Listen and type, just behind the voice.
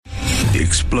The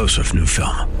explosive new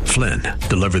film, Flynn,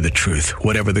 deliver the truth,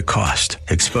 whatever the cost,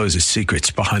 exposes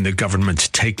secrets behind the government's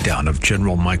takedown of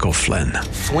General Michael Flynn.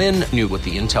 Flynn knew what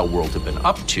the intel world had been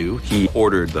up to. He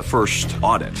ordered the first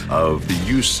audit of the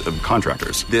use of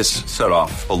contractors. This set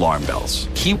off alarm bells.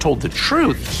 He told the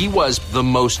truth. He was the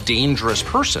most dangerous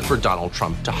person for Donald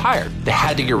Trump to hire. They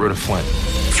had to get rid of Flynn.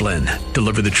 Flynn,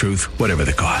 deliver the truth, whatever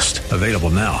the cost. Available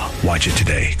now. Watch it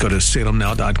today. Go to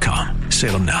salemnow.com.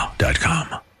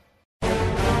 salemnow.com.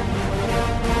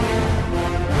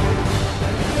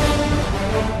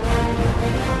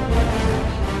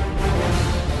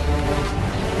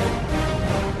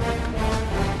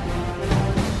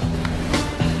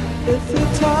 It's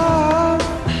the time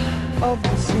of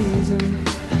the season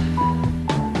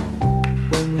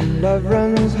when love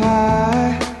runs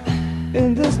high.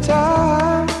 In this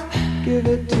time, give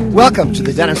it to Welcome to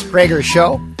the Dennis Prager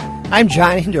Show. I'm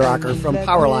John Hinderaker from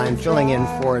Powerline, filling in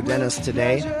for Dennis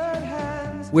today.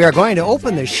 We are going to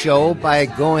open the show by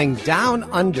going down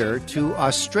under to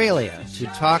Australia to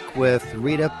talk with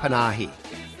Rita Panahi.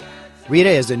 Rita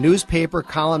is a newspaper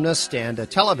columnist and a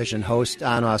television host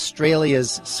on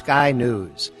Australia's Sky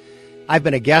News. I've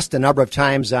been a guest a number of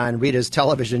times on Rita's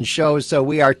television shows, so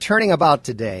we are turning about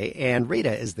today, and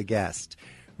Rita is the guest.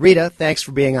 Rita, thanks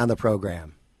for being on the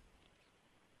program.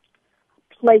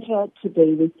 Pleasure to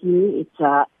be with you.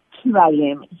 It's 2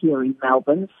 a.m. here in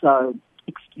Melbourne, so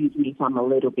excuse me if I'm a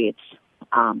little bit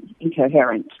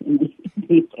incoherent in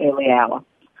this early hour.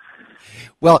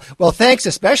 Well, thanks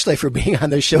especially for being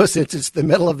on the show since it's the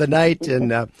middle of the night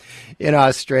in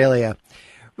Australia.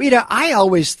 Rita, I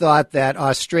always thought that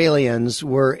Australians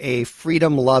were a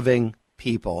freedom-loving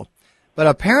people, but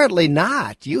apparently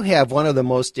not. You have one of the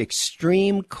most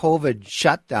extreme COVID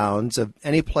shutdowns of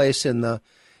any place in the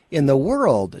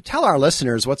world. Tell our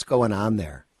listeners what's going on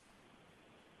there.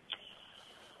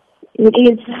 It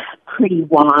is pretty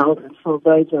wild, and for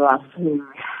those of us who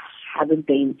haven't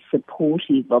been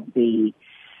supportive of the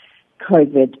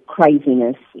COVID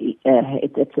craziness,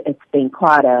 it's been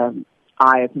quite an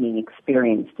eye-opening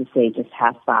experience to see just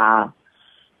how far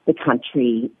the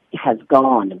country has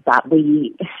gone. But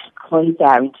we closed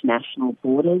our international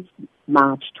borders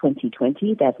March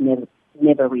 2020. They've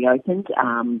never reopened.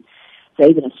 So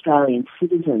even Australian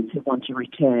citizens who want to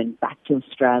return back to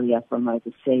Australia from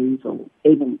overseas, or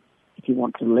even if you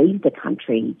want to leave the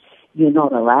country, you're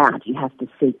not allowed. You have to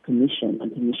seek permission,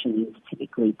 and permission is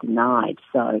typically denied.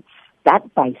 So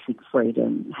that basic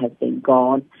freedom has been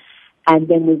gone. And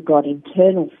then we've got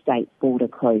internal state border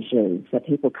closures, so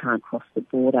people can't cross the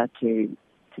border to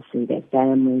see their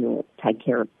family or take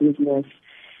care of business.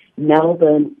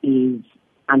 Melbourne is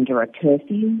under a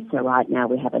curfew, so right now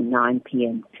we have a 9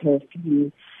 p.m.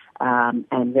 curfew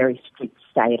and very strict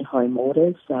stay-at-home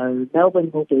orders. So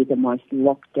Melbourne will be the most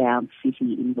locked-down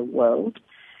city in the world.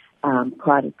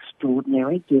 Quite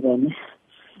extraordinary given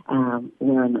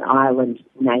we're an island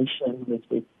nation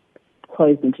with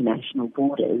closed international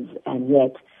borders, and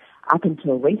yet up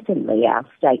until recently our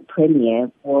state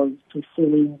premier was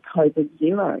pursuing COVID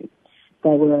zero. They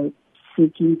were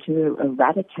seeking to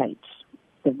eradicate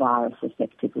the virus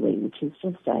effectively, which is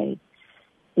just a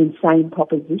insane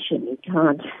proposition. You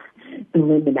can't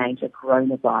eliminate a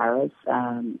coronavirus,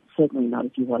 certainly not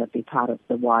if you want to be part of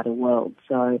the wider world.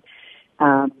 So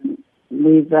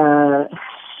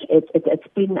it's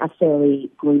been a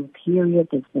fairly grim period.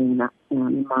 There's been,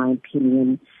 in my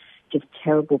opinion, just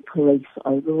terrible police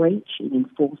overreach in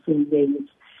enforcing these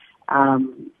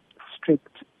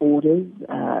strict orders.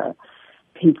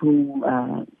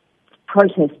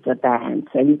 Protests are banned,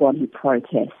 so anyone who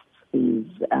protests is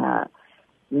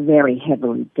very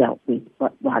heavily dealt with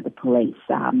by the police.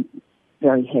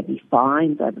 Very heavy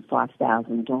fines, over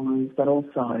 $5,000, but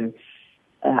also,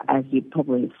 as you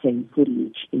probably have seen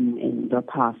footage in the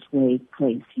past week,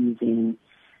 police using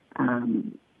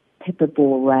pepper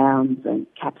ball rounds and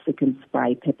capsicum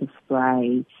spray, pepper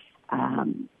spray,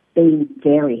 being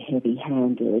very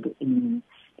heavy-handed in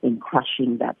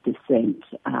crushing that dissent,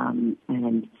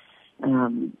 and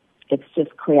it's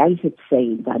just created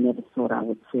scenes I never thought I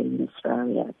would see in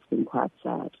Australia. It's been quite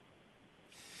sad.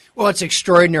 Well, it's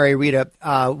extraordinary, Rita.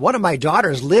 One of my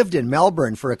daughters lived in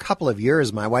Melbourne for a couple of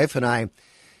years. My wife and I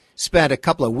spent a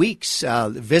couple of weeks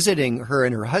visiting her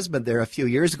and her husband there a few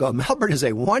years ago. Melbourne is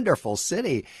a wonderful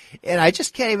city, and I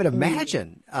just can't even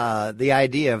imagine the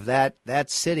idea of that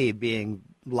city being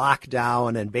locked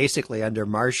down and basically under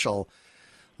martial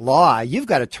law. You've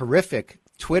got a terrific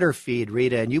Twitter feed,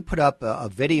 Rita, and you put up a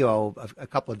video a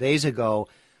couple of days ago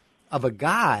of a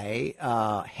guy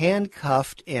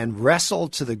handcuffed and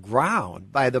wrestled to the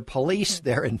ground by the police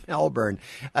there in Melbourne.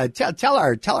 Tell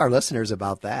our listeners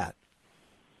about that.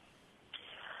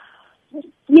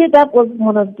 Yeah, that was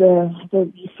one of the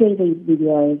you see these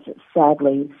videos,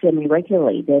 sadly,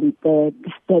 semi-regularly.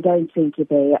 They don't seem to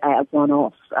be a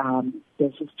one-off.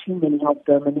 There's just too many of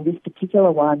them. And in this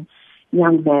particular one,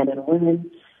 young man and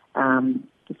women,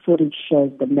 the footage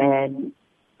shows the man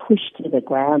pushed to the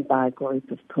ground by a group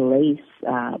of police,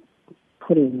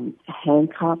 put in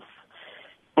handcuffs,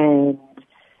 and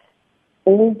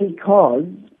all because,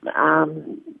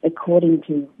 according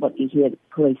to what you hear the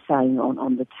police saying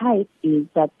on the tape, is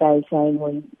that they're saying,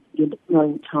 well, you're not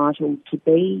entitled to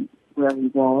be where he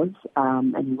was,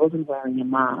 and he wasn't wearing a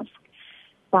mask.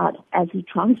 But as he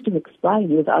tries to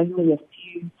explain, it was only a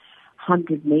few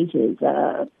hundred metres,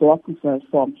 a block or so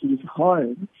from his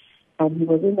home, and he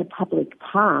was in a public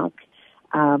park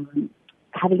having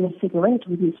a cigarette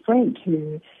with his friend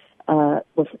who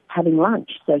was having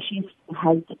lunch. So she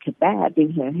has the kebab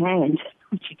in her hand,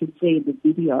 which you can see in the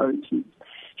video, and she's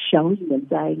showing them,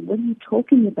 saying, what are you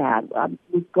talking about?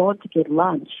 We've gone to get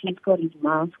lunch. He's got his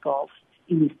mask off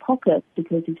in his pocket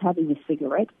because he's having a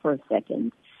cigarette for a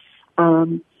second.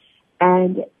 And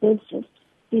there's just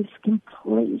this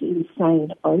complete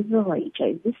insane overreach.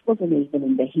 This wasn't even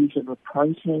in the heat of a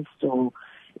protest, or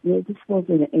this was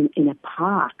in a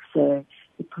park. So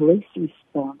the police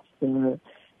response, the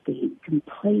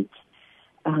complete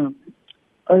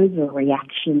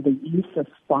overreaction, the use of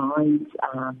fines,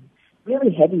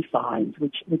 really heavy fines,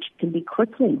 which can be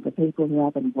crippling for people who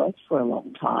haven't worked for a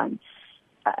long time,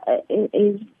 it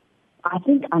is, I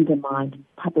think, undermined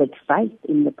public faith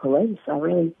in the police. I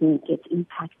really think it's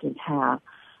impacted how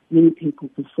many people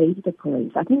perceive the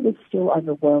police. I think there's still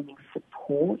overwhelming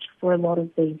support for a lot of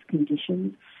these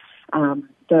conditions,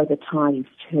 though the tide is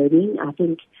turning. I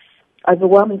think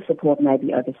overwhelming support may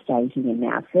be overstating it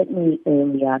now. Certainly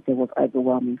earlier there was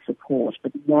overwhelming support,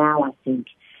 but now I think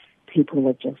people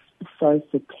are just so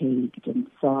fatigued and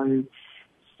so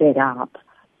fed up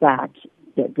that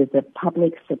the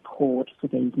public support for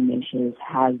these measures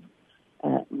has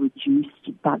reduced,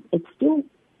 but it's still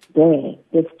there.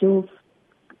 There's still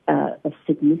a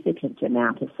significant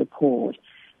amount of support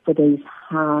for these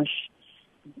harsh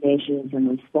measures and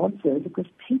responses because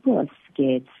people are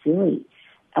scared silly.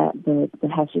 There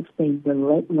has just been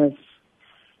relentless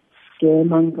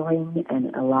scaremongering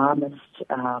and alarmist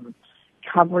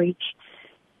coverage,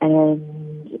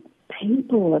 and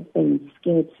people have been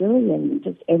scared silly, and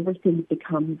just everything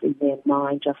becomes in their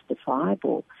mind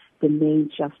justifiable. The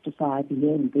means justify the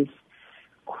end. This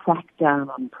crackdown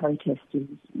on protesters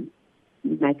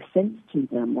makes sense to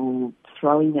them, or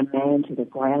throwing a man to the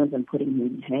ground and putting him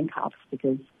in handcuffs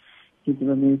because he's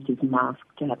removed his mask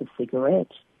to have a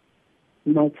cigarette.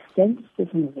 Makes sense to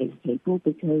some of these people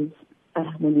because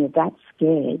when you're that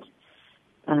scared,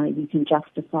 you can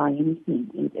justify anything.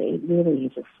 It really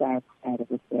is a sad state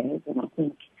of affairs, and I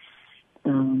think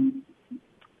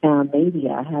our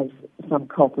media has some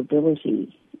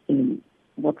culpability in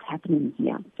what's happening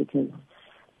here because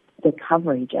the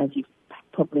coverage, as you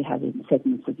probably have in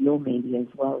segments of your media as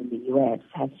well in the US,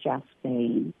 has just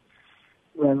been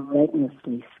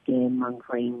relentlessly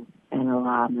scaremongering and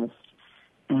alarmist,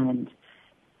 and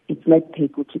it's led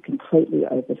people to completely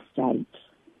overstate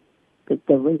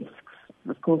the risks.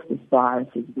 Of course, this virus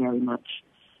is very much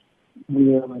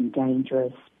real and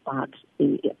dangerous, but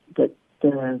the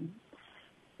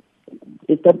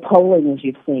polling, as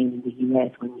you've seen in the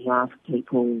US, when you ask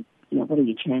people, what are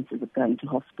your chances of going to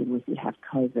hospital if you have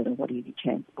COVID,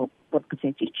 or what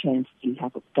percentage chance do you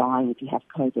have of dying if you have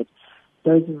COVID?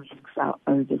 Those risks are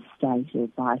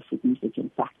overstated by a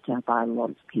significant factor by a lot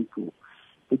of people,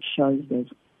 which shows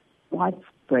there's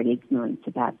widespread ignorance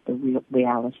about the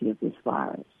reality of this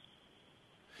virus.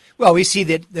 Well, we see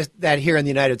that here in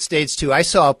the United States too. I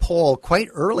saw a poll quite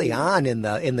early on in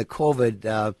the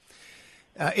COVID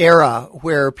era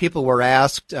where people were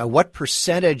asked, what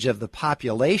percentage of the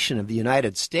population of the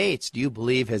United States do you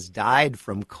believe has died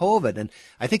from COVID? And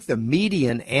I think the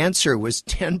median answer was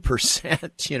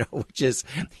 10%, which is,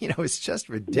 it's just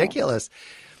ridiculous.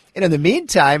 And in the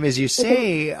meantime, as you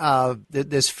say,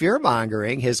 this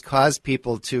fear-mongering has caused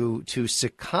people to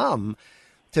succumb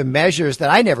to measures that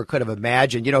I never could have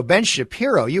imagined. Ben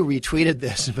Shapiro, you retweeted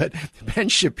this, but Ben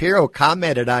Shapiro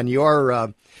commented on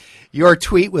your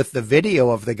tweet with the video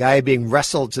of the guy being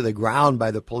wrestled to the ground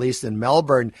by the police in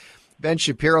Melbourne. Ben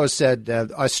Shapiro said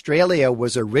Australia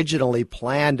was originally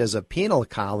planned as a penal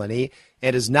colony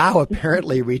and is now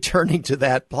apparently returning to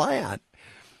that plan.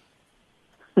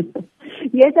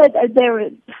 Yes, there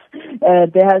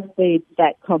has been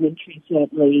that commentary,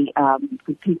 certainly,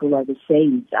 because people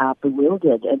overseas are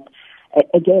bewildered. And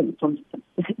again, from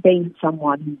being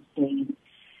someone who's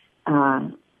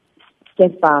been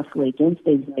steadfastly against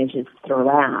these measures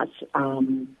throughout,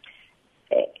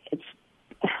 it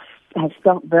has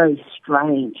felt very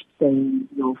strange seeing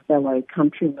your fellow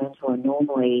countrymen who are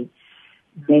normally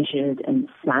measured and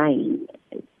sane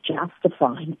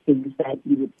justifying things that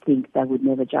you would think they would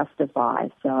never justify.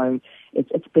 So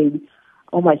it's been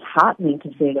almost heartening to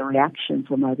see the reaction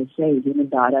from overseas, even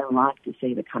though I don't like to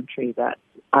see the country that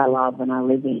I love and I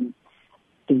live in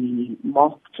be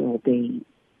mocked or be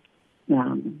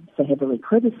so heavily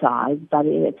criticised. But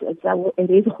it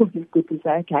is always good to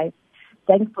say, okay,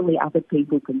 thankfully other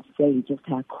people can see just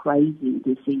how crazy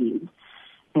this is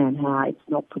and how it's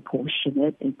not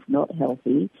proportionate, it's not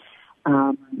healthy.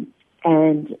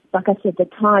 And like I said, the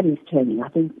tide is turning. I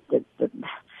think that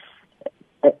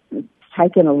it's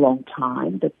taken a long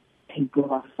time, but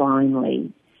people are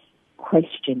finally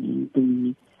questioning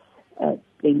the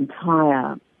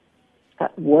entire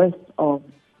worth of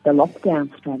the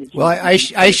lockdown strategy. Well,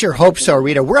 I sure hope so,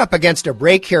 Rita. We're up against a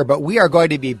break here, but we are going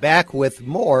to be back with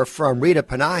more from Rita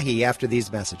Panahi after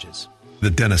these messages. The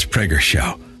Dennis Prager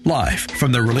Show, live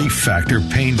from the Relief Factor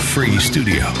Pain-Free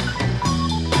Studio.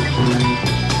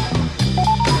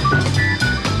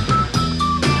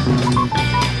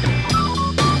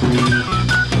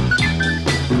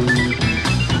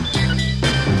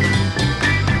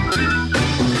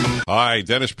 Hi,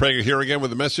 Dennis Prager here again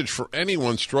with a message for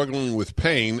anyone struggling with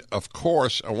pain. Of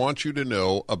course, I want you to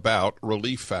know about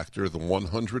Relief Factor, the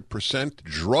 100%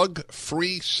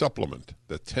 drug-free supplement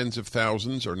that tens of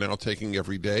thousands are now taking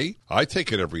every day. I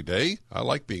take it every day. I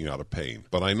like being out of pain.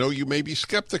 But I know you may be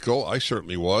skeptical. I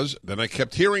certainly was. Then I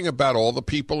kept hearing about all the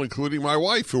people, including my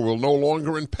wife, who were no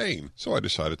longer in pain. So I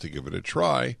decided to give it a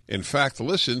try. In fact,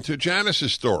 listen to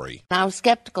Janice's story. I was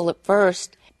skeptical at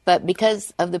first. But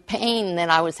because of the pain that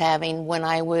I was having when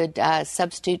I would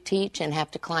substitute teach and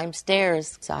have to climb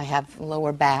stairs, so I have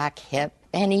lower back, hip,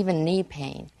 and even knee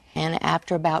pain. And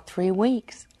after about 3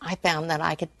 weeks, I found that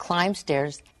I could climb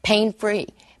stairs pain-free.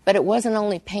 But it wasn't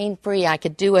only pain-free, I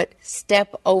could do it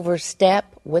step over step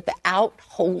without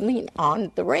holding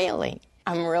on the railing.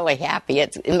 I'm really happy.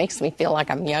 It makes me feel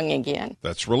like I'm young again.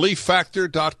 That's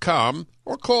ReliefFactor.com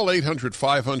or call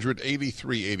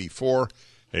 800-500-8384.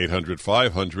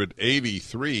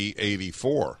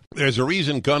 800-500-8384. There's a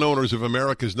reason Gun Owners of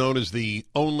America is known as the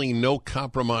only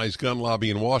no-compromise gun lobby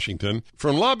in Washington.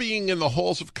 From lobbying in the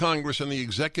halls of Congress and the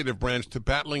executive branch to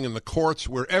battling in the courts,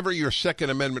 wherever your Second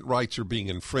Amendment rights are being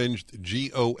infringed,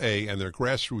 GOA and their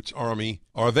grassroots army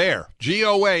are there.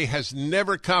 GOA has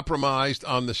never compromised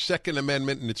on the Second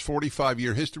Amendment in its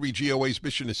 45-year history. GOA's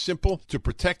mission is simple: to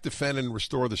protect, defend, and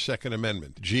restore the Second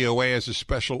Amendment. GOA has a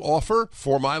special offer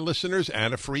for my listeners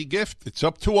and a free gift. It's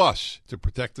up to us to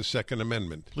protect the Second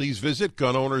Amendment. Please visit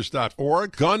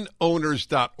gunowners.org,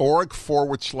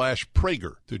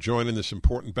 gunowners.org/Prager to join in this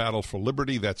important battle for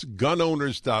liberty. That's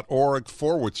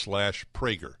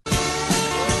gunowners.org/Prager.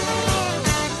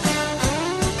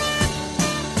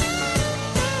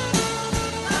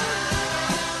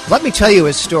 Let me tell you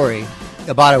a story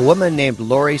about a woman named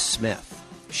Lori Smith.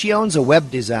 She owns a web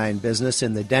design business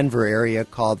in the Denver area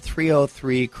called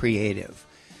 303 Creative,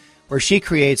 where she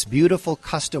creates beautiful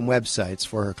custom websites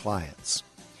for her clients.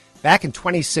 Back in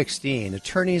 2016,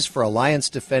 attorneys for Alliance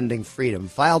Defending Freedom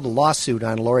filed a lawsuit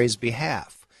on Lori's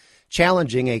behalf,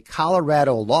 challenging a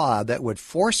Colorado law that would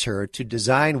force her to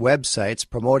design websites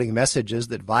promoting messages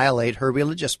that violate her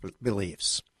religious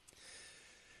beliefs.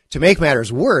 To make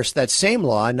matters worse, that same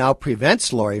law now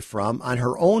prevents Lori from, on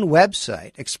her own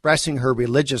website, expressing her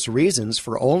religious reasons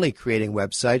for only creating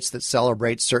websites that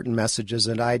celebrate certain messages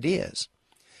and ideas.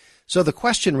 So the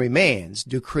question remains,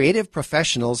 do creative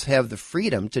professionals have the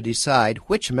freedom to decide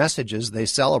which messages they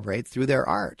celebrate through their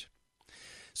art?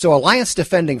 So Alliance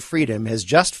Defending Freedom has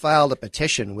just filed a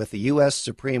petition with the U.S.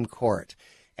 Supreme Court,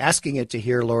 asking it to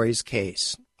hear Lori's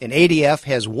case. And ADF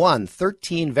has won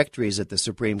 13 victories at the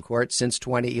Supreme Court since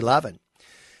 2011.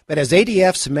 But as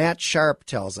ADF's Matt Sharp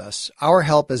tells us, our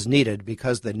help is needed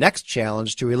because the next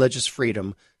challenge to religious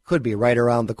freedom could be right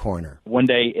around the corner. One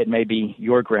day it may be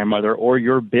your grandmother or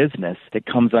your business that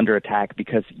comes under attack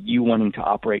because you wanting to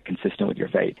operate consistent with your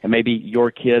faith. And maybe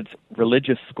your kid's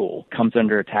religious school comes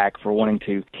under attack for wanting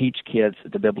to teach kids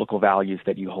the biblical values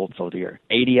that you hold so dear.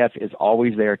 ADF is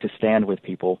always there to stand with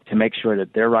people to make sure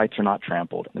that their rights are not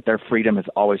trampled, that their freedom is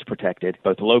always protected,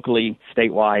 both locally,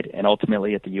 statewide, and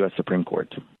ultimately at the U.S. Supreme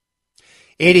Court.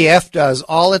 ADF does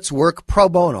all its work pro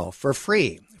bono for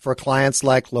free for clients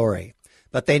like Lori.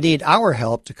 But they need our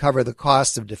help to cover the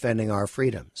costs of defending our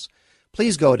freedoms.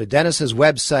 Please go to Dennis's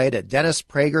website at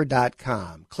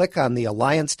DennisPrager.com. Click on the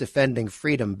Alliance Defending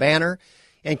Freedom banner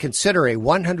and consider a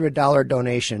 $100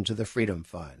 donation to the Freedom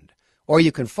Fund. Or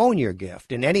you can phone your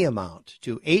gift in any amount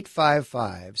to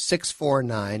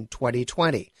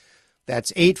 855-649-2020.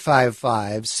 That's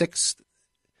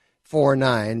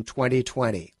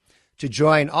 855-649-2020 to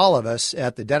join all of us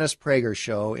at the Dennis Prager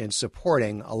Show in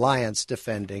supporting Alliance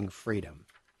Defending Freedom.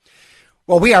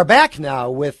 Well, we are back now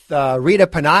with Rita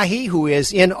Panahi, who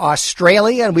is in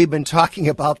Australia, and we've been talking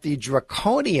about the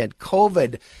draconian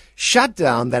COVID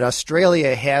shutdown that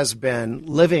Australia has been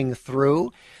living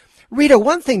through. Rita,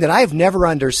 one thing that I've never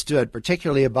understood,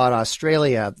 particularly about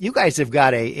Australia, you guys have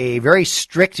got a very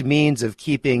strict means of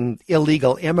keeping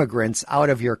illegal immigrants out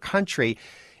of your country.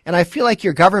 And I feel like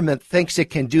your government thinks it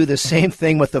can do the same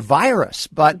thing with the virus.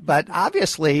 But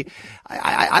obviously,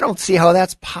 I don't see how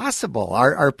that's possible.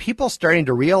 Are people starting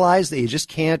to realize that you just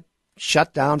can't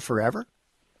shut down forever?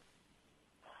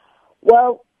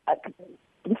 Well,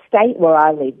 the state where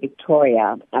I live,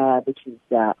 Victoria, which is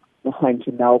home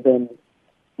to Melbourne,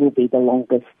 will be the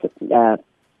longest, the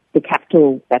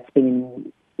capital that's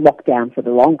been locked down for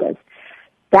the longest.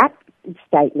 That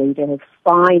state leader has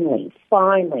finally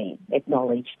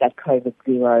acknowledged that COVID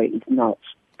zero is not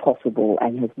possible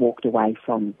and has walked away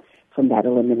from that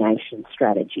elimination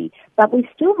strategy. But we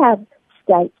still have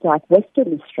states like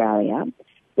Western Australia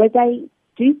where they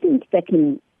do think they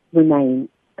can remain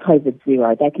COVID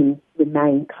zero. They can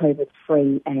remain COVID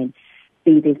free and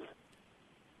be this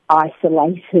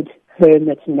isolated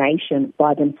hermit nation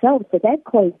by themselves. So they've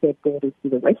closed their borders to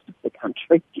the rest of the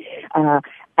country.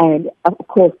 And of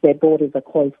course their borders are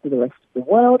closed to the rest of the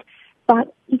world.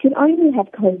 But you can only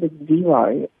have COVID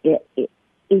zero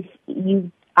if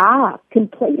you are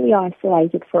completely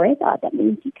isolated forever. That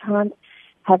means you can't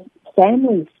have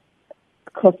families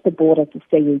cross the border to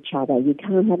see each other. You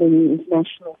can't have any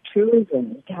international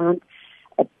tourism. You can't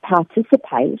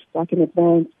participate like an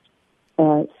advanced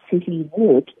city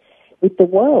would with the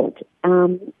world.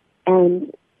 And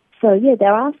so,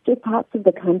 there are still parts of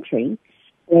the country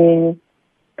where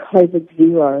COVID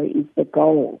zero is the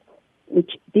goal,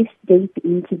 which this deep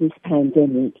into this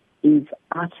pandemic is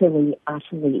utterly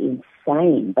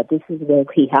insane. But this is where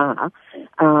we are.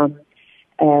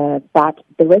 But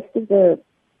the rest of the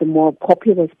more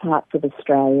populous parts of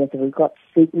Australia, so we've got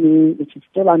Sydney, which is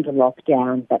still under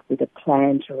lockdown, but with a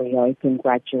plan to reopen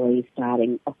gradually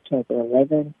starting October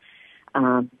 11.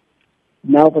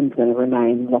 Melbourne's going to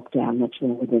remain locked down much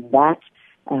longer than that.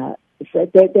 So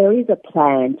there is a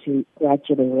plan to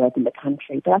gradually reopen the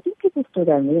country. But I think people still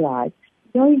don't realise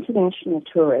no international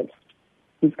tourist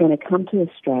is going to come to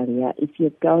Australia if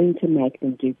you're going to make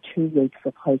them do 2 weeks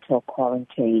of hotel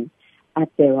quarantine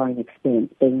at their own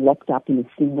expense, being locked up in a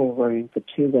single room for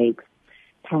 2 weeks,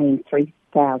 paying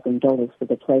 $3,000 for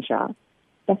the pleasure.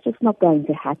 That's just not going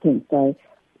to happen. So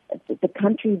the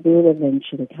country will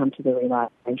eventually come to the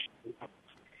realization that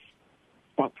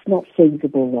that's not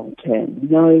feasible long term.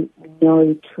 No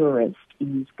tourist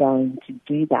is going to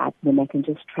do that when they can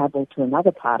just travel to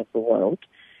another part of the world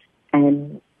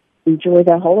and enjoy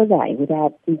their holiday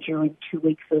without enduring 2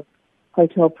 weeks of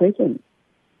hotel prison.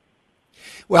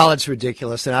 Well, it's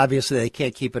ridiculous, and obviously they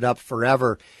can't keep it up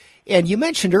forever. And you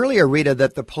mentioned earlier, Rita,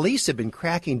 that the police have been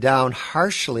cracking down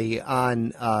harshly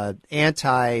on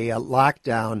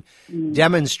anti-lockdown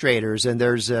demonstrators. And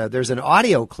there's an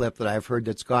audio clip that I've heard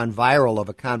that's gone viral of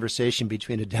a conversation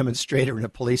between a demonstrator and a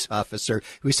police officer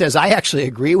who says, "I actually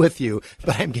agree with you,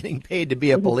 but I'm getting paid to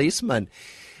be a policeman."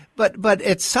 But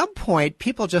at some point,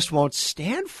 people just won't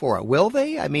stand for it, will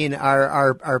they? I mean,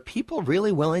 are people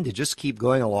really willing to just keep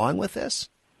going along with this?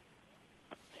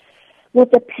 Well,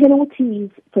 the penalties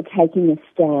for taking a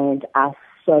stand are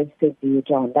so severe,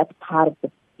 John. That's part of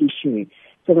the issue.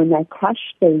 So when they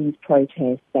crush these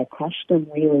protests, they crush them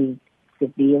really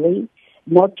severely,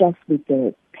 not just with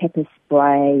the pepper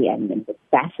spray and the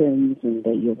batons and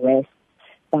the arrests,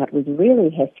 but with really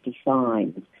hefty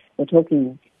fines. We're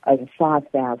talking over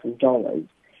 $5,000.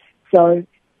 So,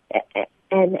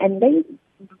 and these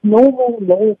normal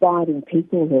law-abiding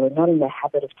people who are not in the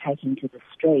habit of taking to the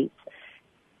streets,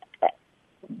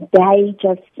 they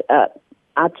just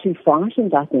are too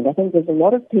frightened, I think. I think there's a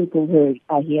lot of people who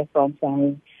I hear from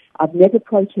saying, "I've never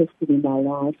protested in my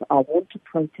life. I want to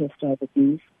protest over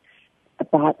this,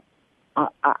 but I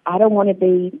don't want to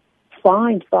be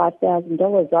fined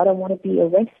 $5,000. I don't want to be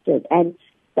arrested." And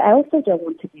I also don't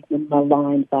want to be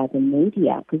maligned by the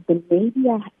media, because the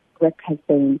media has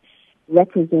been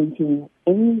representing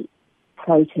any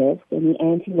protest, any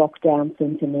anti-lockdown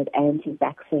sentiment,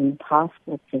 anti-vaccine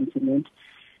passport sentiment,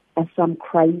 as some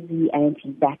crazy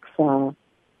anti-vaxxer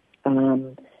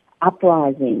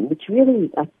uprising, which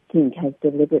really, I think, has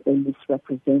deliberately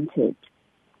misrepresented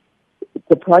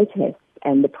the protests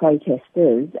and the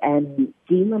protesters and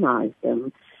demonised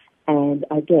them And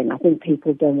again, I think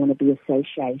people don't want to be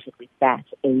associated with that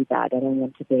either. They don't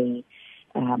want to be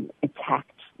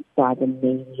attacked by the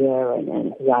media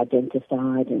and be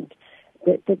identified. And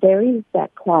there is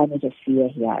that climate of fear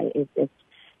here. It's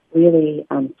really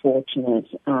unfortunate.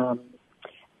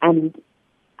 And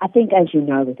I think, as you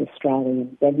know, with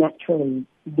Australians, they're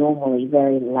normally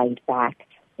very laid back.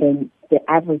 And the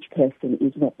average person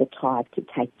is not the type to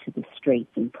take to the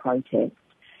streets and protest.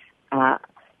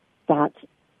 But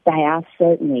they are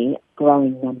certainly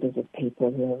growing numbers of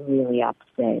people who are really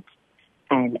upset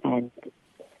and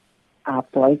are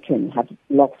broken, have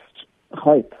lost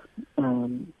hope.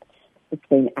 It's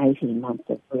been 18 months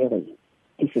of really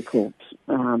difficult.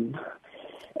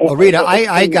 Well, Rita,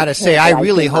 I got to say, I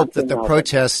really hope that the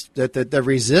protest, that the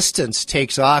resistance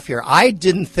takes off here. I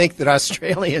didn't think that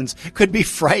Australians could be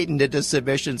frightened into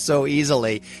submission so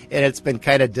easily, and it's been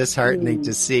kind of disheartening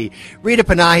to see. Rita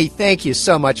Panahi, thank you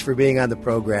so much for being on the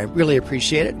program. Really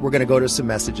appreciate it. We're going to go to some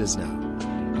messages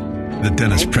now. The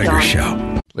Dennis Prager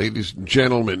Show. Ladies and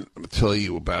gentlemen, I'm going to tell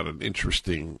you about an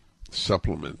interesting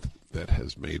supplement that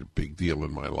has made a big deal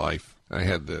in my life. I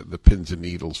had the pins and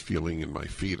needles feeling in my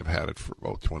feet. I've had it for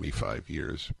about 25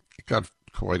 years. It got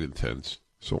quite intense.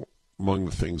 So among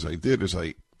the things I did is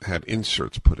I had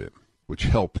inserts put in, which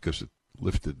helped because it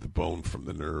lifted the bone from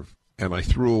the nerve. And I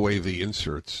threw away the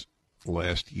inserts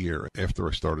last year after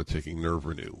I started taking Nerve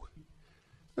Renew.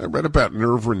 I read about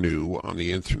Nerve Renew on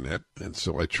the internet, and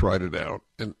so I tried it out.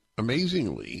 And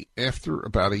amazingly, after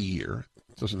about a year,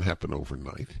 it doesn't happen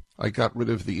overnight, I got rid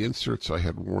of the inserts I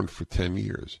had worn for 10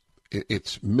 years.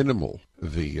 It's minimal,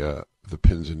 the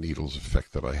pins and needles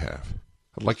effect that I have.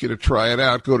 I'd like you to try it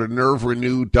out. Go to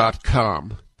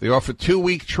NerveRenew.com. They offer a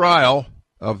 2-week trial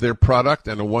of their product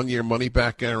and a 1-year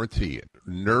money-back guarantee at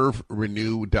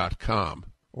NerveRenew.com,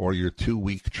 or your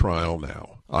 2-week trial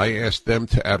now. I asked them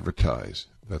to advertise.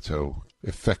 That's how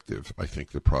effective I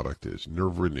think the product is.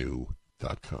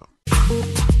 NerveRenew.com.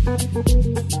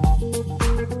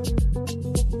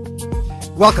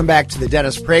 Welcome back to the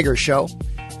Dennis Prager Show.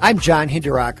 I'm John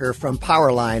Hinderaker from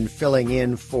Powerline, filling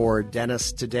in for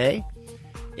Dennis today.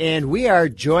 And we are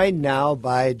joined now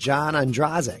by John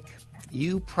Ondrasik.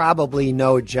 You probably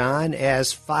know John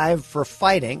as Five for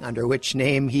Fighting, under which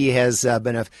name he has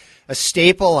been a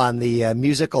staple on the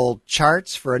musical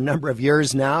charts for a number of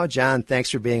years now. John,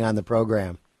 thanks for being on the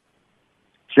program.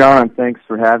 John, thanks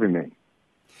for having me.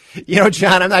 You know,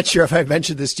 John, I'm not sure if I've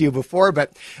mentioned this to you before,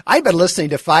 but I've been listening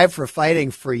to Five for Fighting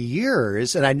for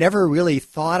years, and I never really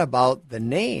thought about the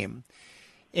name.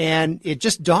 And it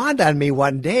just dawned on me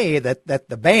one day that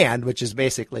the band, which is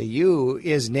basically you,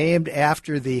 is named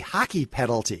after the hockey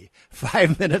penalty,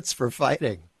 5 minutes for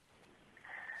fighting.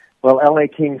 Well, LA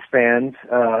Kings fans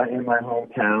in my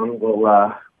hometown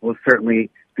will certainly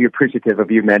be appreciative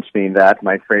of you mentioning that,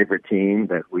 my favorite team,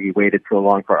 that we waited so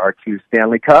long for our 2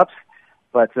 Stanley Cups.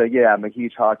 But, yeah, I'm a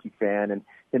huge hockey fan, and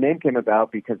the name came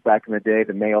about because back in the day,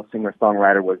 the male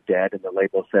singer-songwriter was dead, and the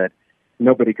label said,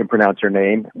 nobody can pronounce your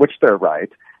name, which they're right.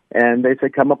 And they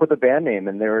said, come up with a band name.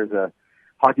 And there was a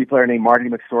hockey player named Marty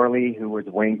McSorley who was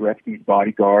Wayne Gretzky's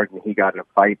bodyguard, and he got in a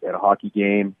fight at a hockey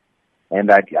game.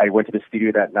 And I went to the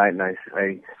studio that night, and I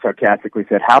sarcastically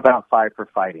said, how about Five for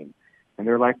Fighting? And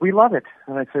they're like, we love it.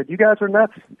 And I said, you guys are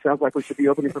nuts. It sounds like we should be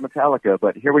opening for Metallica.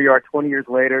 But here we are 20 years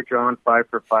later, John, Five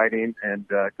for Fighting, and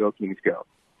go Kings go.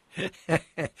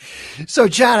 So,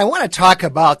 John, I want to talk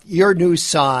about your new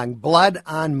song, Blood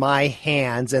on My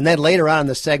Hands, and then later on in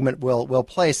the segment we'll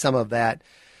play some of that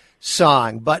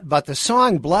song. But the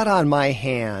song Blood on My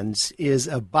Hands is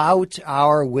about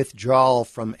our withdrawal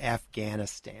from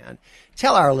Afghanistan.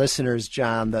 Tell our listeners,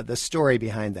 John, the story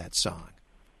behind that song.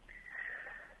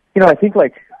 You know, I think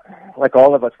like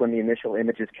all of us, when the initial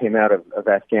images came out of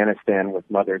Afghanistan with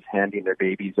mothers handing their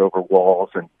babies over walls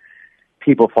and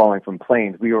people falling from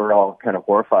planes, we were all kind of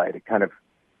horrified. It kind of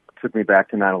took me back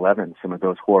to 9/11, some of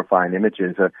those horrifying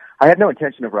images. I had no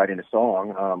intention of writing a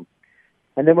song.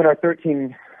 And then when our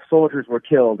 13 soldiers were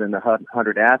killed and the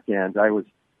 100 Afghans, I was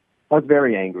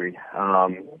very angry.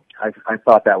 I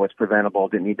thought that was preventable,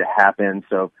 didn't need to happen.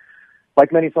 So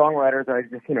like many songwriters, I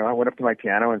went up to my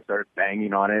piano and started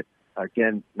banging on it.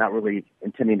 Again, not really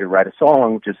intending to write a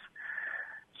song, just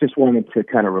wanted to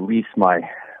kind of release my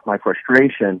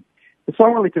frustration. The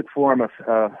song really took form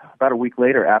about a week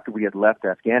later after we had left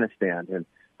Afghanistan, and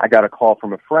I got a call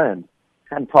from a friend.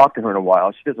 I hadn't talked to her in a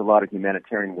while. She does a lot of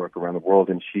humanitarian work around the world,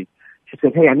 and she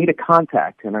said, hey, I need a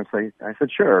contact. And I said,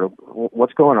 sure,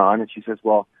 what's going on? And she says,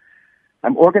 well,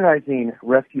 I'm organizing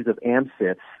rescues of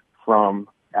AMSITs from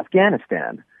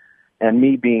Afghanistan. And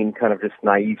me being kind of this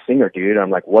naive singer dude,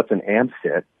 I'm like, what's an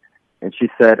AMSIT? And she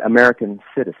said, American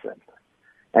Citizen.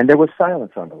 And there was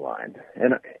silence on the line.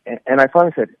 And I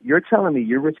finally said, "You're telling me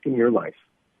you're risking your life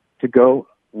to go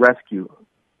rescue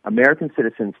American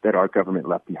citizens that our government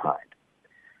left behind?"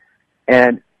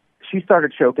 And she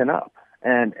started choking up.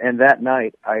 And that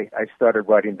night, I started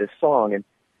writing this song. And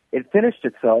it finished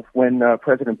itself when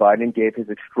President Biden gave his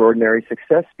extraordinary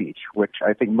success speech, which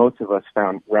I think most of us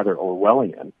found rather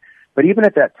Orwellian. But even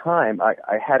at that time, I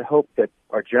had hope that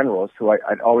our generals, who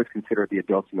I'd always considered the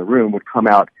adults in the room, would come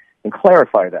out and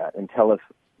clarify that and tell us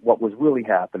what was really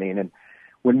happening. And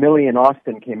when Millie and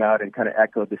Austin came out and kind of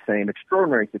echoed the same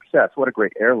extraordinary success, what a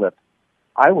great airlift,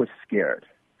 I was scared.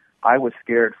 I was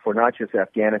scared for not just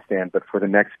Afghanistan, but for the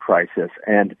next crisis.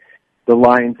 And the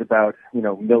lines about,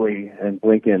 Millie and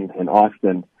Blinken and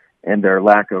Austin and their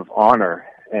lack of honor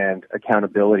and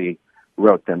accountability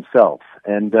wrote themselves,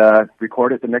 and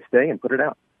recorded the next day and put it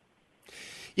out.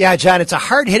 Yeah, John, it's a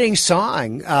hard-hitting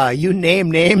song. You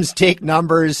name names, take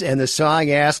numbers, and the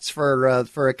song asks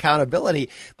for accountability.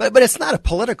 But it's not a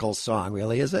political song,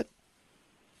 really, is it?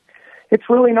 It's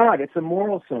really not. It's a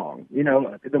moral song.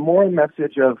 The moral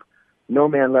message of no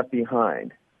man left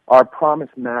behind. Our promise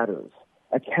matters.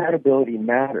 Accountability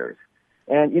matters.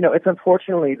 And, it's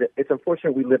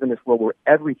unfortunate we live in this world where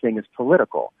everything is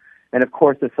political. And, of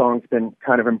course, the song's been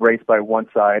kind of embraced by one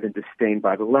side and disdained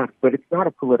by the left. But it's not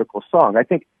a political song. I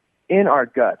think in our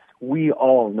guts, we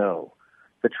all know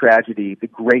the tragedy, the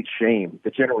great shame,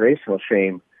 the generational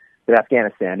shame that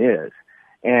Afghanistan is.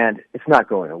 And it's not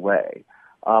going away.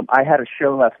 I had a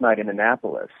show last night in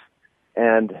Annapolis.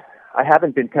 And I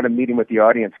haven't been kind of meeting with the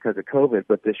audience because of COVID,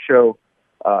 but this show,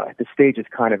 the stage is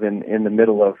kind of in the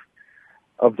middle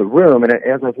of the room. And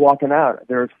as I was walking out,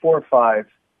 there was 4 or 5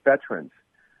 veterans.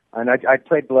 And I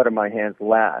played Blood on My Hands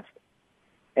last.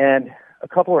 And a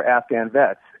couple were Afghan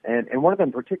vets. And one of them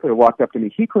in particular walked up to me.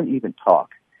 He couldn't even talk.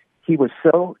 He was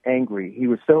so angry. He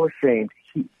was so ashamed.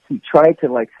 He tried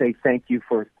to, say thank you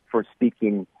for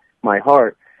speaking my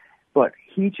heart. But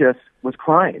he just was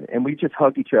crying. And we just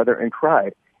hugged each other and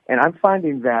cried. And I'm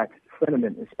finding that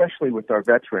sentiment, especially with our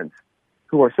veterans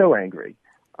who are so angry,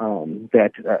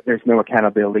 that there's no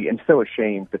accountability, and so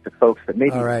ashamed that the folks that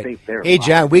maybe saved their lives. Hey,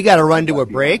 John, we got to run to a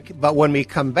break, but when we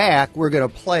come back, we're going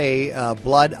to play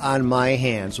Blood on My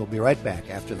Hands. We'll be right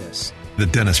back after this. The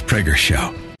Dennis Prager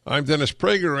Show. I'm Dennis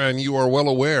Prager, and you are well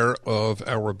aware of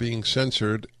our being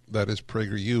censored, that is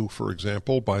PragerU, for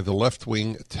example, by the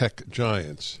left-wing tech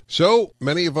giants. So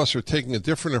many of us are taking a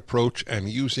different approach and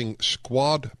using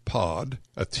Squad Pod,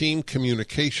 a team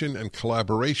communication and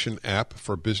collaboration app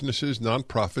for businesses,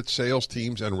 nonprofits, sales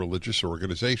teams, and religious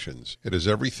organizations. It has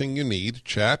everything you need: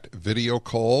 chat, video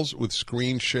calls with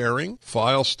screen sharing,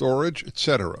 file storage,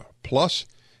 etc. Plus,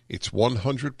 it's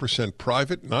 100%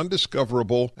 private,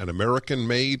 non-discoverable, and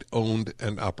American-made, owned,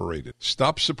 and operated.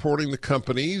 Stop supporting the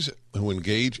companies who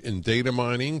engage in data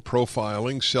mining,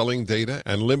 profiling, selling data,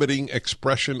 and limiting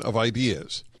expression of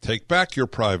ideas. Take back your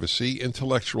privacy,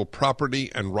 intellectual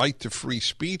property, and right to free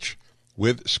speech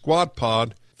with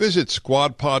SquadPod. Visit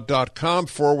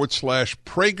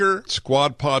squadpod.com/Prager,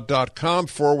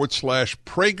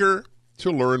 squadpod.com/Prager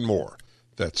to learn more.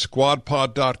 That's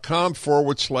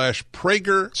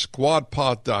squadpod.com/Prager,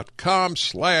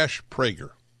 squadpod.com/Prager.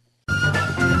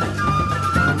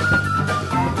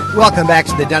 Welcome back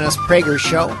to the Dennis Prager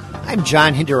Show. I'm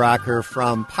John Hinderaker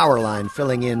from Powerline,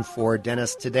 filling in for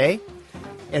Dennis today.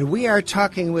 And we are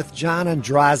talking with John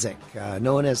Ondrasik,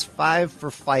 known as Five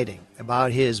for Fighting,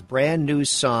 about his brand new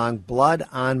song, Blood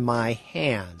on My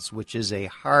Hands, which is a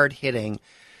hard-hitting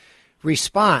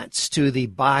response to the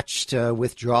botched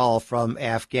withdrawal from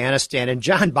Afghanistan. And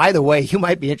John, by the way, you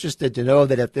might be interested to know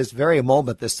that at this very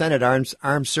moment, the Senate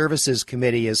Armed Services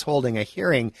Committee is holding a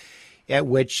hearing at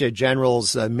which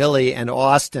Generals Milley and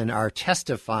Austin are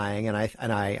testifying, and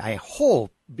I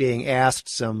hope being asked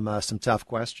some tough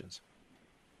questions.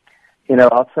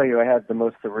 I'll tell you, I had the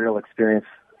most surreal experience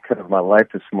of my life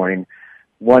this morning.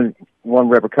 One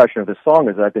repercussion of this song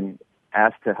is I've been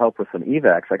asked to help with some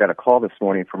evacs. I got a call this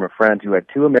morning from a friend who had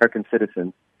 2 American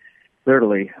citizens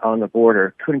literally on the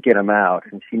border, couldn't get them out,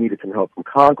 and she needed some help from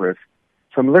Congress.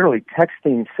 So I'm literally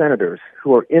texting senators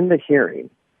who are in the hearing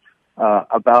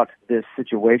about this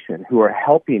situation, who are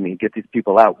helping me get these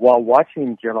people out, while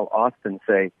watching General Austin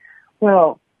say,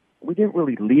 well, we didn't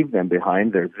really leave them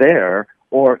behind, they're there,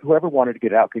 or whoever wanted to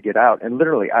get out could get out. And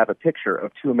literally I have a picture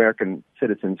of 2 American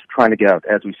citizens trying to get out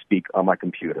as we speak on my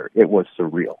computer. It was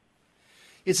surreal.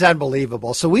 It's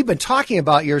unbelievable. So we've been talking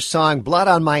about your song, Blood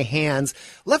on My Hands.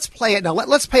 Let's play it now.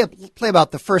 Let's play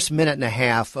about the first minute and a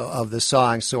half of the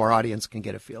song so our audience can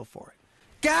get a feel for it.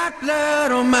 Got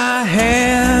blood on my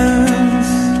hands.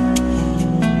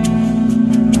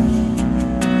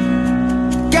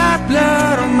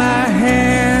 my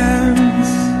hands,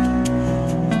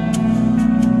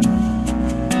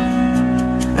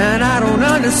 and I don't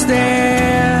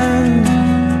understand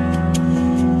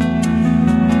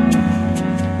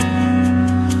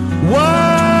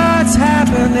what's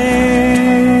happening.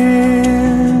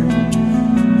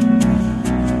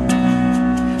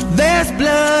 There's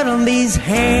blood on these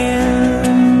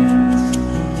hands,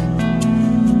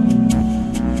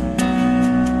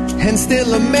 and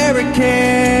still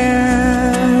Americans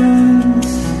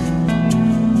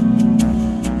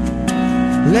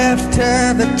left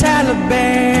to the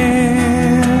Taliban.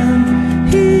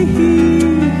 Hee.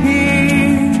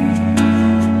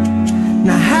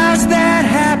 Now how's that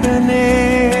happening?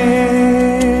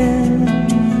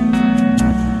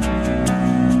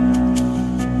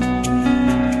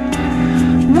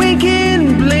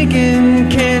 Winking, blinking,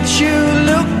 can't you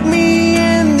look me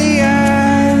in the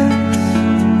eyes?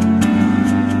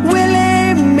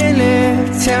 Willy,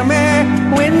 Millie, tell me,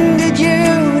 when did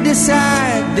you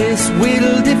decide this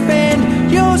will defend?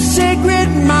 Your sacred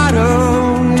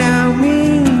motto now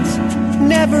means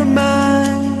never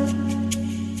mind.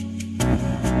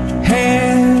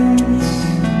 Hands,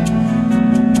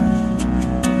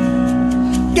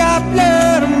 got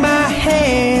blood on my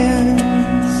hands,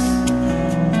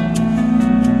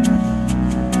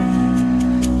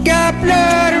 got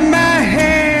blood on my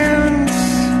hands,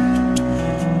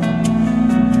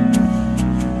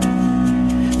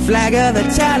 flag of the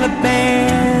Taliban.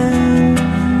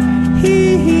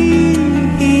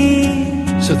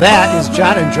 So that is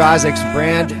John Androzik's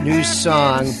brand new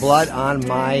song, Blood on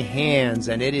My Hands,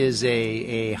 and it is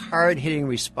a hard-hitting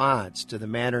response to the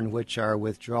manner in which our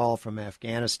withdrawal from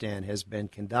Afghanistan has been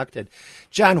conducted.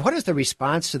 John, what has the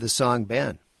response to the song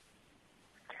been?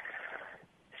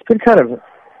 It's been kind of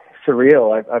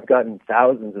surreal. I've gotten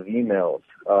thousands of emails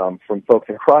from folks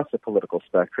across the political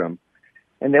spectrum,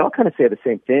 and they all kind of say the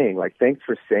same thing, like, thanks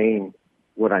for saying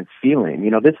what I'm feeling.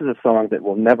 You know, this is a song that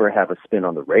will never have a spin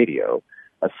on the radio,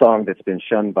 a song that's been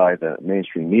shunned by the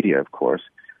mainstream media, of course.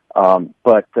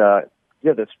 But the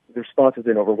response has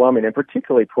been overwhelming and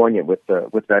particularly poignant with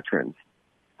veterans,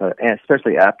 and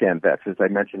especially Afghan vets, as I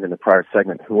mentioned in the prior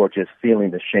segment, who are just feeling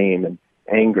the shame and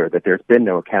anger that there's been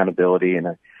no accountability. And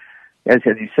as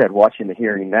you said, watching the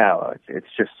hearing now, it's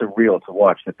just surreal to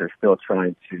watch that they're still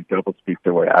trying to double-speak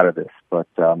their way out of this. But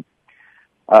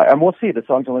and we'll see. The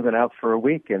song's only been out for a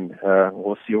week, and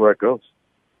we'll see where it goes.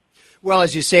 Well,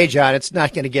 as you say, John, it's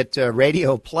not going to get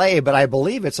radio play, but I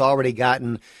believe it's already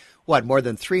gotten, more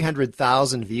than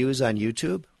 300,000 views on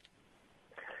YouTube?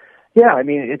 Yeah, I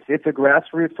mean, it's a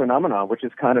grassroots phenomenon, which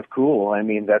is kind of cool. I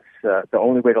mean, that's the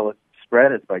only way to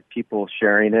spread is by people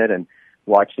sharing it and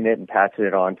watching it and passing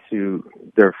it on to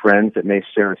their friends that may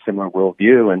share a similar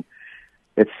worldview. And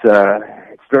it's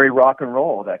very rock and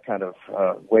roll, that kind of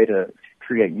way to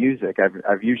create music.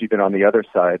 I've usually been on the other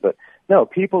side, but no,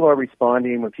 people are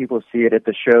responding when people see it at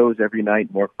the shows every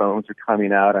night. More phones are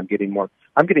coming out. I'm getting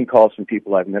calls from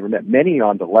people I've never met, many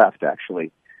on the left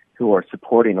actually, who are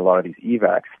supporting a lot of these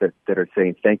evacs that are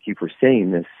saying thank you for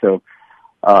saying this. So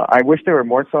I wish there were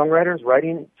more songwriters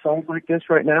writing songs like this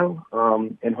right now,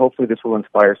 and hopefully this will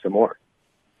inspire some more.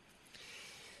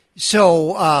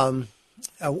 So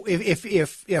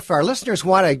if our listeners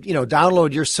want to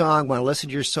download your song, want to listen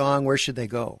to your song, where should they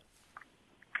go?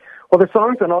 Well, the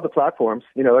song's on all the platforms.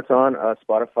 It's on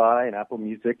Spotify and Apple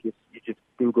Music. You just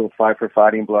Google "Fight for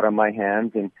Fighting, Blood on My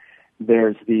Hands," and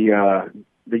there's the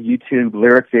YouTube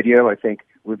lyric video. I think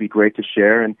would be great to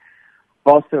share. And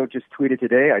also, just tweeted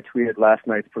today. I tweeted last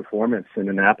night's performance in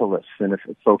Annapolis, and if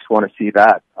folks want to see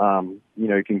that,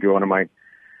 you can go onto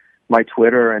my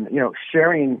Twitter and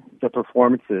sharing the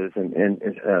performances and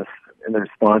the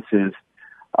responses.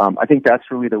 I think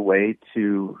that's really the way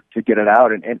to get it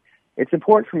out. And it's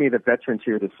important for me that veterans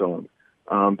hear this song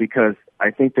because I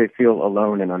think they feel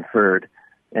alone and unheard.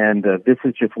 And this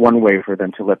is just one way for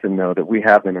them to let them know that we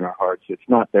have them in our hearts. It's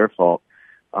not their fault,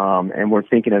 and we're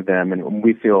thinking of them, and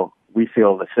we feel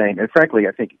the same. And frankly,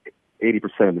 I think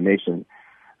 80% of the nation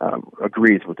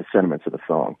agrees with the sentiments of the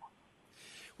song.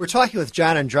 We're talking with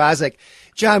John Androzik.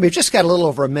 John, we've just got a little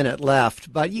over a minute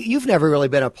left, but you've never really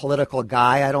been a political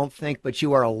guy, I don't think, but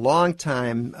you are a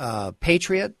longtime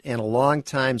patriot and a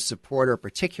longtime supporter,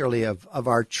 particularly of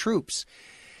our troops.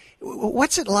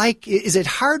 What's it like? Is it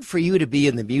hard for you to be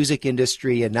in the music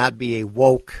industry and not be a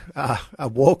woke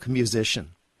musician?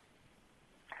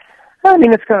 I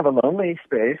mean, it's kind of a lonely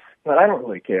space, but I don't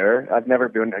really care. I've never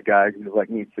been a guy who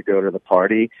needs to go to the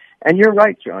party. And you're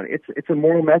right, John. It's a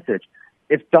moral message.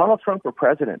 If Donald Trump were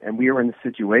president and we were in this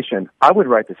situation, I would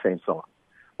write the same song.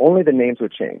 Only the names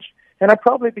would change. And I'd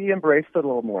probably be embraced a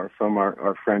little more from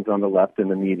our friends on the left and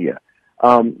the media.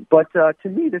 But to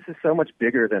me, this is so much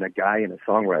bigger than a guy and a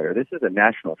songwriter. This is a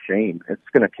national shame. It's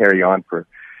going to carry on for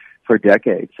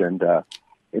decades. And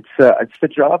it's the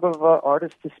job of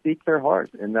artists to speak their heart,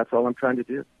 and that's all I'm trying to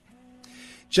do.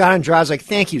 John Drozdick,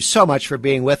 thank you so much for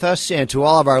being with us. And to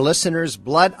all of our listeners,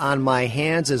 Blood on My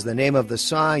Hands is the name of the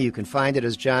song. You can find it,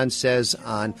 as John says,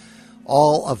 on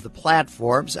all of the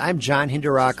platforms. I'm John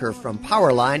Hinderaker from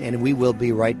Powerline, and we will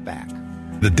be right back.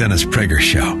 The Dennis Prager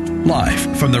Show,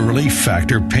 live from the Relief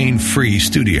Factor Pain-Free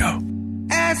Studio.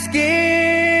 Asking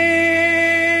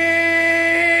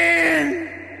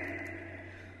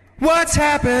what's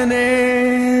happening.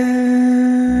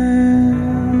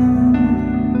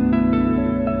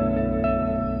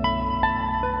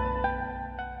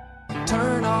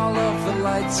 Turn all of the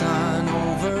lights on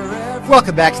over.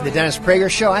 Welcome back to the Dennis Prager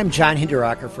Show. I'm John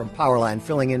Hinderaker from Powerline,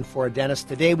 filling in for Dennis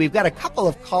today. We've got a couple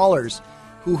of callers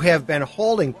who have been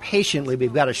holding patiently.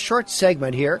 We've got a short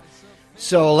segment here,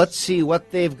 so let's see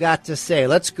what they've got to say.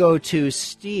 Let's go to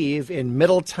Steve in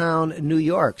Middletown, New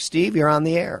York. Steve, you're on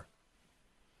the air.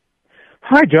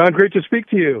 Hi, John. Great to speak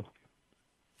to you.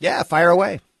 Yeah, fire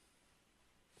away.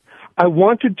 I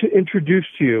wanted to introduce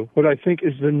to you what I think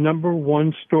is the number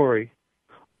one story,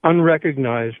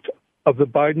 unrecognized, of the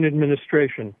Biden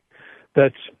administration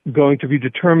that's going to be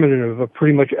determinative of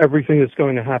pretty much everything that's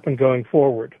going to happen going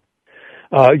forward.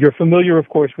 You're familiar, of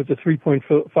course, with the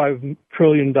 $3.5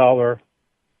 trillion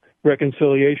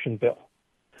reconciliation bill.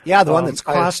 Yeah, the one that's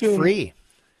cost-free.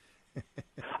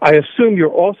 I assume you're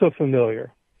also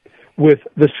familiar with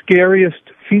the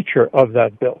scariest feature of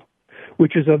that bill,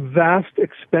 which is a vast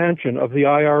expansion of the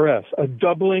IRS, a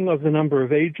doubling of the number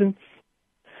of agents,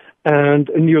 and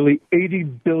a nearly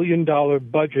 $80 billion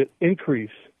budget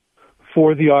increase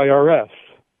for the IRS.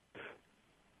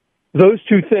 Those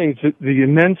two things, the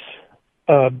immense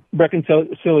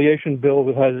reconciliation bill,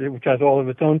 which has all of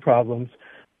its own problems,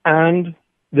 and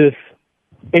this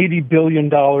 $80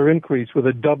 billion increase with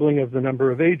a doubling of the number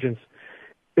of agents,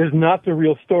 is not the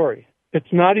real story.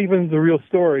 It's not even the real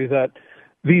story that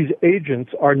these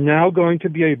agents are now going to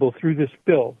be able, through this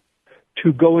bill,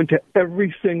 to go into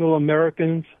every single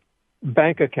American's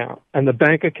bank account and the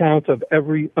bank accounts of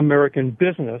every American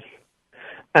business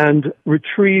and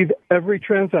retrieve every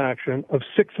transaction of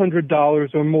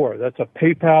 $600 or more. That's a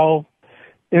PayPal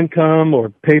income or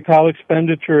PayPal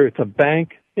expenditure. It's a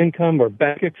bank income or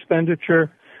bank expenditure.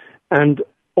 And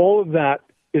all of that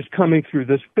is coming through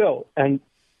this bill. And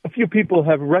a few people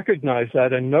have recognized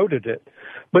that and noted it.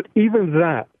 But even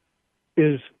that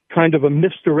is kind of a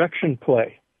misdirection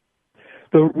play.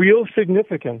 The real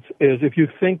significance is, if you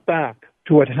think back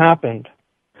to what happened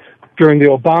during the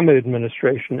Obama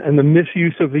administration and the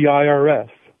misuse of the IRS,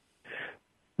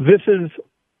 this is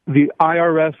the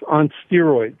IRS on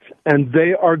steroids, and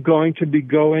they are going to be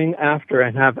going after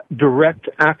and have direct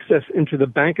access into the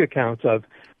bank accounts of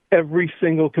every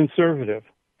single conservative.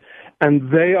 And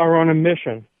they are on a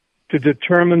mission to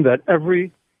determine that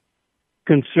every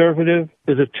conservative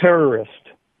is a terrorist.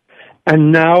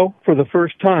 And now, for the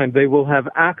first time, they will have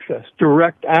access,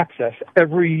 direct access,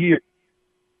 every year.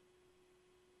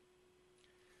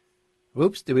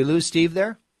 Oops, did we lose Steve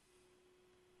there?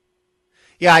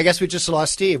 Yeah, I guess we just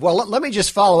lost Steve. Well, let me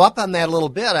just follow up on that a little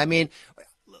bit. I mean,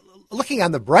 looking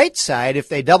on the bright side, if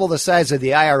they double the size of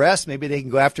the IRS, maybe they can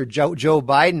go after Joe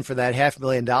Biden for that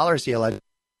 $500,000 deal.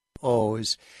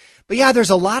 But yeah, there's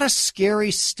a lot of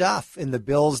scary stuff in the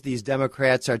bills these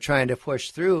Democrats are trying to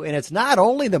push through. And it's not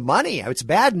only the money. It's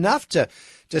bad enough to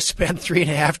spend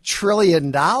 $3.5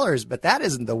 trillion, but that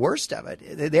isn't the worst of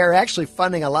it. They're actually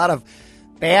funding a lot of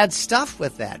bad stuff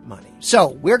with that money. So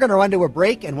we're going to run to a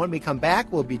break, and when we come back,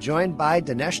 we'll be joined by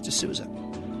Dinesh D'Souza.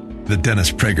 The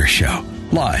Dennis Prager Show,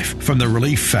 live from the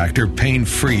Relief Factor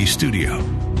Pain-Free Studio.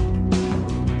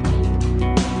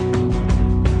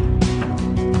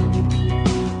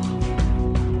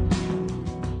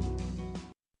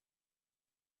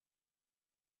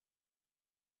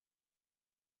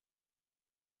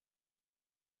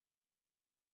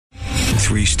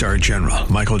 Three-star General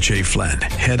Michael J. Flynn,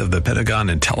 head of the Pentagon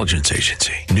Intelligence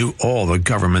Agency, knew all the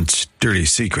government's dirty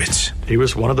secrets. He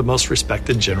was one of the most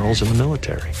respected generals in the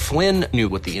military. Flynn knew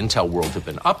what the intel world had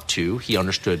been up to. He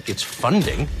understood its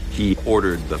funding. He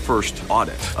ordered the first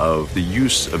audit of the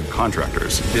use of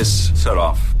contractors. This set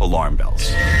off alarm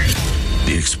bells.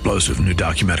 The explosive new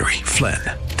documentary, Flynn,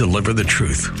 deliver the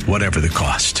truth, whatever the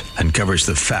cost, and covers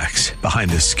the facts behind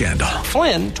this scandal.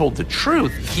 Flynn told the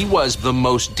truth. He was the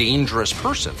most dangerous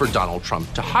person for Donald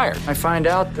Trump to hire. I find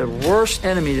out the worst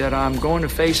enemy that I'm going to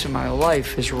face in my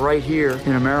life is right here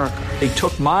in America. They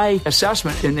took my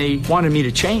assessment and they wanted me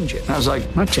to change it. And I was like,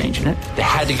 I'm not changing it. They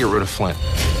had to get rid of Flynn.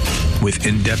 With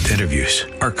in-depth interviews,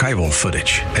 archival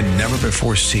footage, and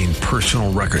never-before-seen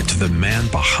personal records of the man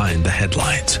behind the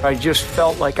headlines. I just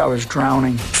felt like I was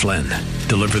drowning. Flynn,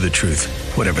 deliver the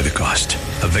truth, whatever the cost.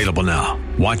 Available now.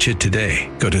 Watch it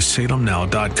today. Go to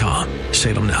salemnow.com.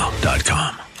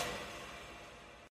 salemnow.com.